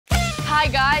Hi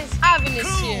guys, Avin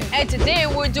is here. And today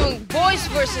we're doing boys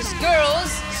versus girls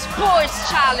sports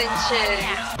challenges.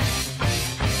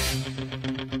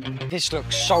 This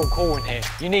looks so cool in here.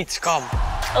 You need to come.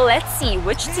 Let's see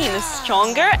which team is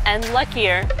stronger and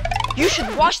luckier. You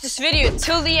should watch this video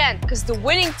till the end because the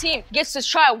winning team gets to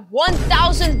try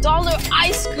 $1,000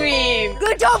 ice cream.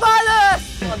 Good job,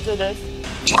 Alice! I'll do this.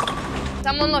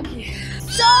 I'm unlucky.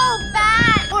 So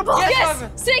bad! Yes!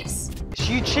 6!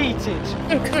 You cheated.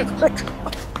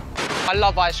 I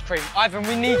love ice cream. Ivan,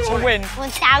 we need to win.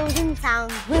 1,000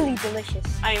 sounds really delicious.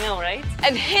 I know, right?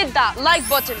 And hit that like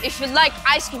button if you like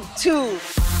ice cream too.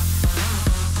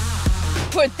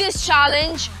 For this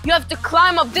challenge, you have to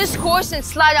climb up this course and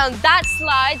slide down that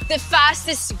slide the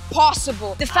fastest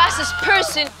possible. The fastest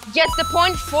person gets the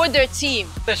point for their team.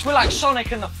 We're like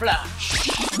Sonic and the Flash.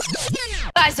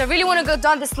 Guys, I really want to go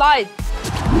down the slide.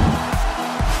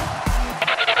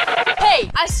 Hey,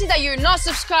 I see that you're not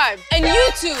subscribed. And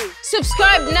you two,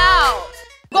 subscribe now.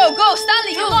 Go, go,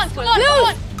 Stanley, come on, come on, come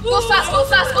on. Go fast, go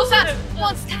fast, go fast. Come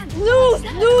on, Stanley. Lose,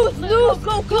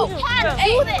 go, go.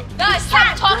 Hey, guys,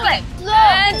 stop talking.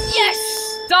 And yes,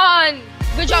 done.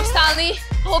 Good job, Stanley.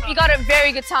 Hope you got a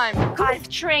very good time. I've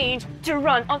trained to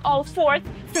run on all fours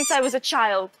since I was a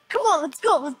child. Come on, let's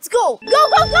go. Go.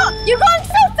 You're going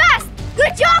so fast.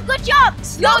 Good job.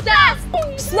 Slow down.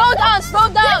 Slow down.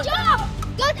 Good job.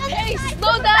 Hey,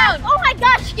 slow down. Oh my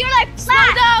gosh, you're like Slow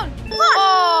fast. down.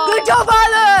 Oh. Good job,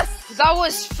 Alice. That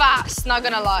was fast, not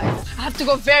gonna lie. I have to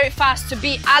go very fast to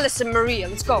beat Alice and Maria.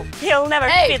 Let's go. He'll never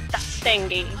Hey. fit that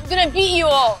thingy. I'm gonna beat you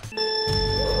all.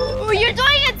 Ooh, you're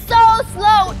doing it so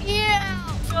slow.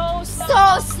 Ew.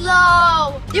 So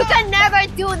slow. You can never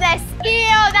do this.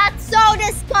 Ew, that's so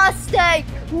disgusting.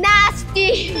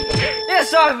 Nasty.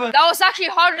 Yes, Ivan. That was actually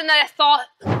harder than I thought.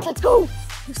 Let's go.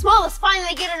 The smallest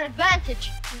finally get an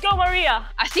advantage. Go, Maria.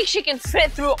 I think she can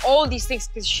fit through all these things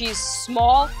because she's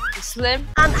small and slim.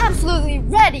 I'm absolutely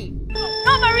ready.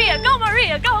 Go, Maria.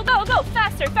 Go.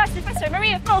 Faster.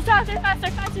 Maria, go faster,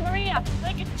 Maria.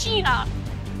 Like a cheetah.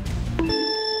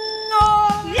 No.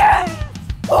 Yes!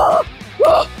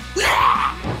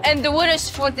 And the winners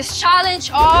for this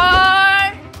challenge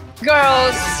are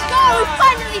girls. Go, we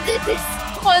finally did this.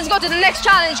 Come on, let's go to the next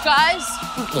challenge, guys.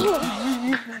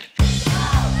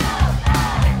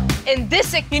 In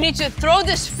this, you need to throw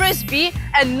this frisbee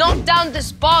and knock down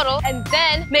this bottle and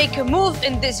then make a move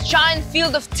in this giant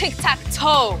field of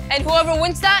tic-tac-toe. And whoever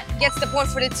wins that gets the point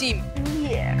for the team.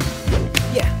 Yeah.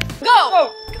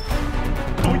 Go!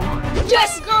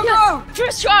 Yes! Go!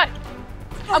 First try.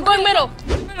 I'm going middle.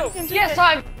 Yes,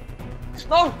 time.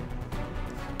 No.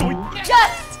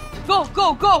 Yes! Go!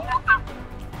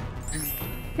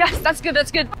 Yes, that's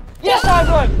good. Yes,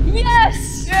 Ivan.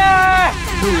 Yes! Yeah.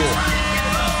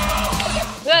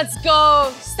 Let's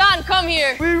go. Stan, come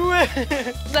here. We win.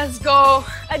 Let's go.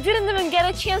 I didn't even get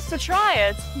a chance to try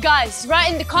it. Guys, write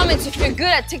in the comments if you're good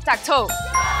at tic-tac-toe.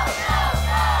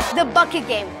 The bucket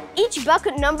game. Each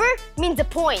bucket number means a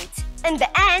point. In the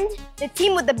end, the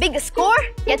team with the biggest score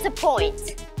gets a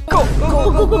point. Go.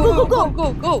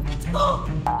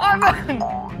 Ivan.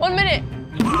 1 minute.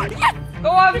 Yes! Go,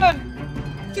 Ivan.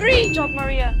 3. Good job,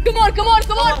 Maria. Come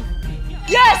on.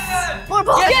 Yes! More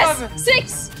balls. Yes! Ivan.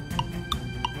 6.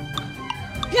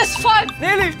 Yes, 5.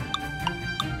 Nearly.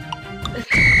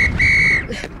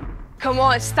 Come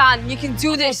on, Stan, you can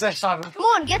do this. Yes, Ivan. Come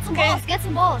on, get some balls. Let's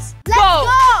Go.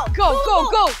 go.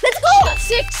 Go. Let's go.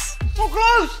 6. So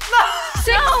close. No.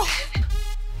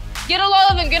 6. Get a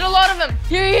lot of them.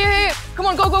 Here. Come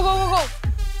on, go.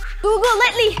 Google,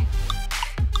 Lately.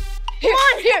 Here.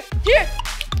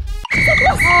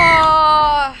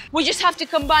 We just have to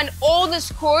combine all the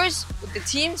scores with the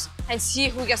teams and see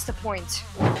who gets the point.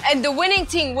 And the winning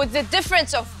team with the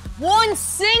difference of 1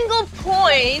 single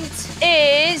point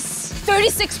is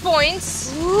 36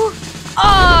 points.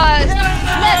 Let's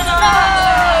go!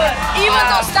 Even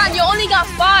though, Stan, you only got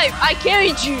 5, I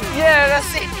carried you. Yeah,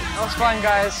 that's it. That was fun,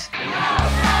 guys.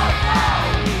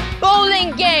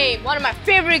 Bowling game, one of my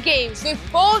favorite games. We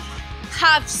both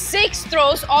have 6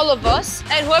 throws, all of us,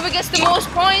 and whoever gets the most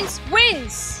points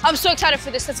wins. I'm so excited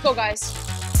for this. Let's go, guys.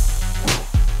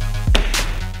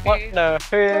 What the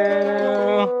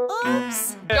hell?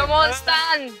 Oops. Come on,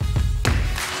 Stan.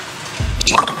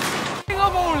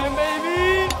 I'm bowling,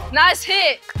 baby. Nice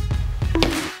hit.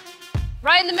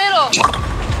 Right in the middle.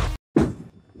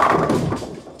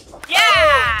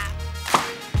 Yeah!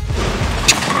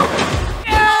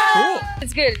 Cool.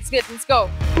 It's good. Let's go.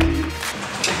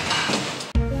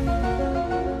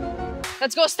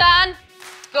 Let's go, Stan.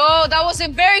 Go. That was a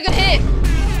very good hit.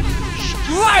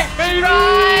 Right, baby.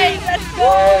 Right. Let's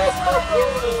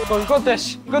go.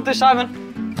 Got this, Simon.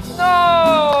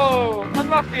 No!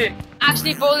 Unlucky.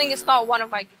 Actually, bowling is not one of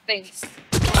my things.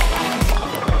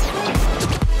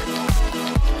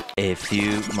 A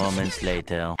few moments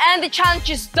later. And the challenge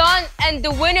is done, and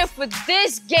the winner for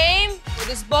this game, for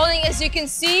this bowling, as you can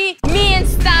see, me and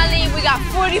Stanley, we got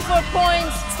 44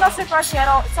 points. It's not surprising at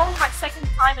all. It's only my second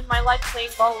time in my life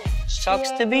playing bowling.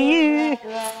 Sucks to be you.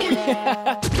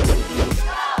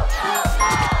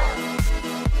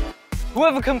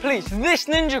 Whoever completes this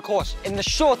ninja course in the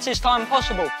shortest time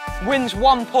possible wins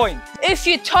 1 point. If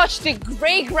you touch the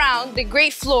gray ground, the gray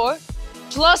floor,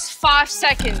 plus 5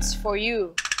 seconds for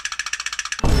you.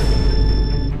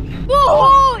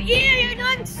 Oh, ew, you're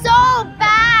doing so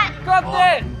bad. Got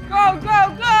it! Go, go,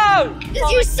 go!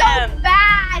 Because you're so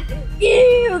bad.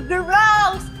 Ew,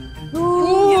 gross.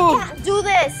 Ooh, you can't do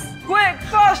this. Quick,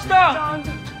 faster!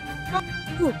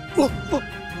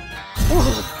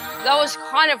 That was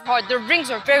kind of hard. The rings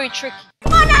are very tricky.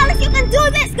 Come on, Alex, you can do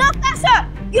this. Go faster.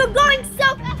 You're going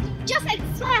so fast. Just like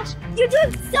Flash. You're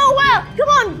doing so well. Come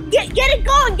on, get it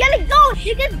going. Get it going.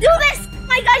 You can do this.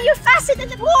 Oh my God, you're faster than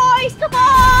the boys. Come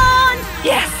on.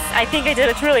 Yes, I think I did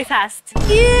it really fast.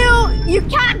 Ew, you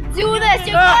can't do this.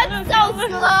 You're going so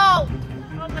slow.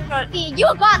 Oh my God.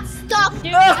 You got stuck.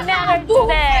 You can never do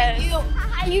this.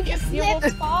 You just slipped.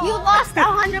 You lost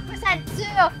 100%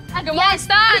 too. Come on,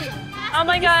 Stan. Oh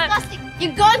my God. Disgusting.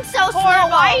 You're going so slow.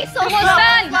 Horrible. Why are you so Come on, slow?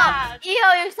 Stan. Ew,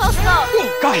 you're so slow.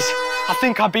 Guys, I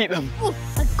think I beat them. Ooh,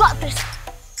 I got this.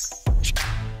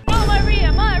 Go,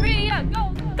 Maria, Maria,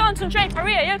 go. Concentrate,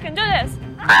 Maria, you can do this.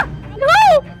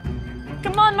 No!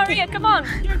 Come on, Maria, come on.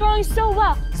 You're going so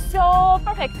well. So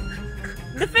perfect.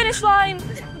 The finish line.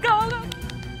 Go, go.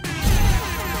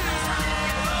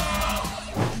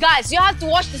 Guys, you have to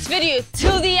watch this video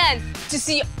till the end to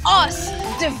see us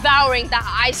devouring that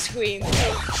ice cream.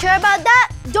 Sure about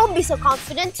that? Don't be so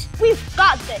confident. We've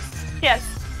got this. Yes.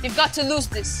 You've got to lose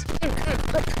this.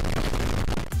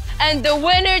 And the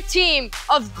winner team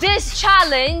of this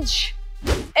challenge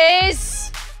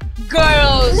is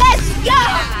girls. Let's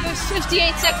go! There's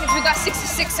 58 seconds. We got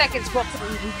 66 seconds. But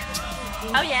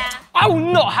Oh yeah. I will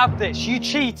not have this. You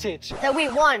cheated. That we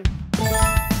won.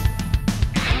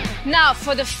 now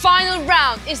for the final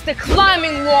round is the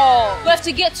climbing wall. We have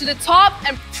to get to the top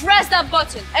and press that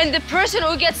button. And the person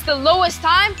who gets the lowest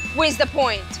time wins the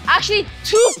point. Actually,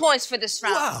 2 points for this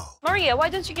round. Wow. Maria, why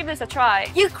don't you give this a try?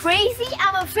 You crazy?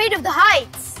 I'm afraid of the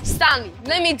heights. Stanley,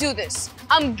 let me do this.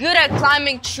 I'm good at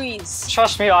climbing trees.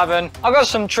 Trust me, Ivan. I got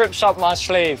some trips up my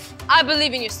sleeve. I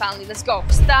believe in you, Stanley. Let's go.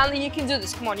 Stanley, you can do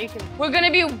this. Come on, you can. We're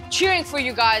gonna be cheering for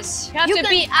you guys. You have to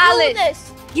beat Alice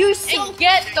This. You're so and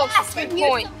get those fast 3 and you're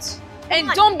points. And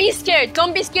on. don't be scared.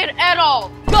 Don't be scared at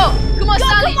all. Go. Come on, Go,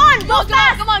 Stanley. come on, go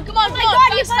fast. Come on, come on, Oh come my on.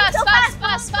 God, you're Fast, going so fast,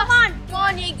 fast. fast. Come on. Come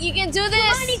on, you can do this.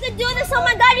 Come on, you can do this. Oh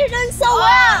my God, you're doing so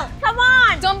well. Come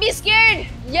on. Don't be scared.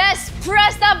 Yes,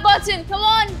 press that button. Come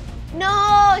on.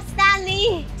 No,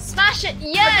 Stanley. Smash it.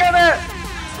 Yes.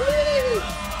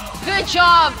 Good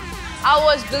job. I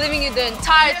was believing you the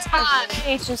entire time.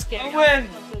 It's just scary. I win.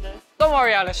 Don't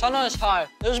worry, Alice. I know it's high.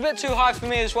 It was a bit too high for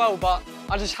me as well, but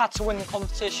I just had to win the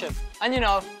competition. And you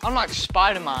know, I'm like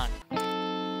Spider-Man.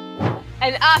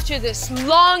 And after this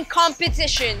long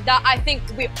competition that I think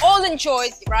we all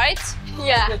enjoyed, right?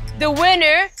 Yeah. The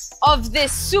winner of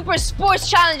this Super Sports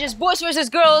Challenges, boys versus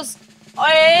girls, is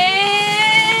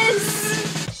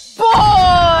boys!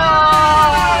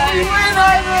 You win,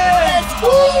 Ivan!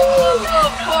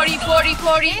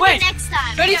 40. Wait. Next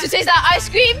time. Ready to taste that ice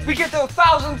cream? We get the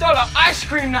 $1,000 ice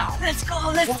cream now. Let's go,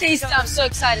 let's taste it. I'm so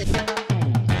excited.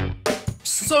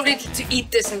 So ready to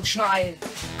eat this and try it.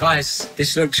 Guys,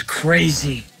 this looks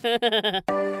crazy.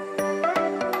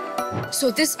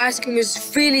 So this ice cream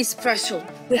is really special.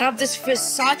 We have this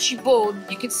Versace bowl.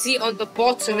 You can see on the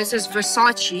bottom it says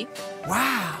Versace.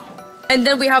 Wow. And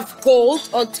then we have gold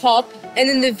on top. And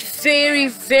then the very,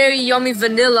 very yummy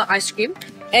vanilla ice cream.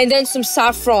 And then some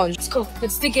saffron. Let's go,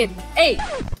 let's dig in. Hey,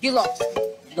 you lost.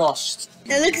 Lost.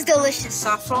 It looks delicious.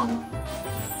 Saffron?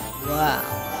 Wow.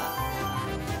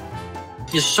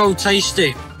 You're so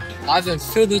tasty. Ivan,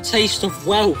 feel the taste of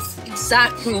wealth.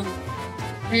 Exactly.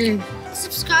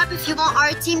 Subscribe if you want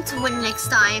our team to win next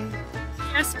time.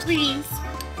 Yes, please.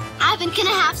 Ivan, can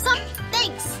I have some?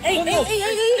 Thanks. Hey.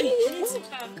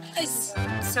 Nice.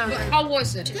 So, how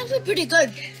was it? That was pretty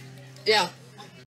good. Yeah.